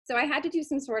So I had to do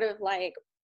some sort of like,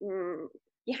 you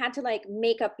had to like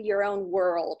make up your own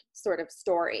world sort of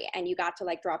story, and you got to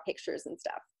like draw pictures and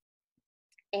stuff,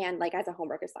 and like as a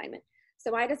homework assignment.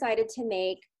 So I decided to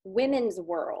make Women's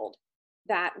World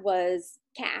that was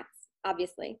cats,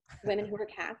 obviously, women who were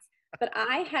cats. But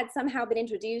I had somehow been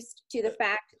introduced to the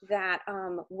fact that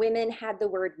women had the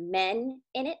word men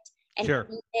in it, and Sure.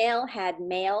 female had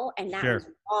male, and that Sure. was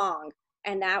wrong.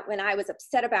 And that when I was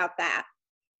upset about that.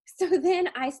 So then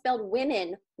I spelled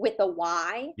women with a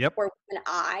Y Yep. or with an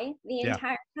I the Yeah.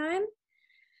 entire time,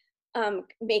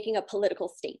 making a political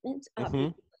statement,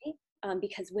 obviously,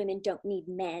 because women don't need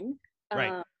men,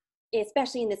 Right.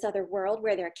 especially in this other world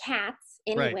where they're cats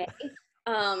anyway.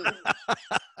 Right.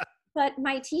 But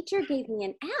my teacher gave me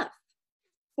an F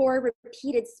for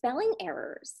repeated spelling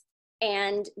errors.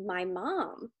 And my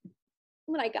mom,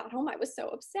 when I got home, I was so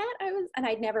upset. And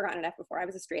I'd never gotten an F before. I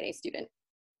was a straight A student,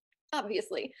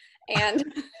 obviously, and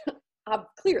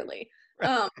clearly.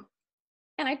 And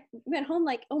I went home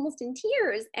like almost in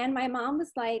tears. And my mom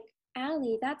was like,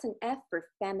 "Allie, that's an F for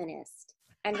feminist,"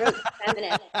 and wrote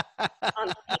feminist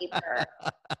on paper.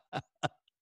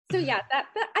 So yeah, that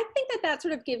I think that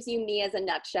sort of gives you me as a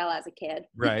nutshell as a kid.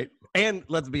 Right. And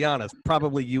let's be honest,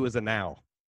 probably you as a now.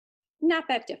 Not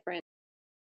that different.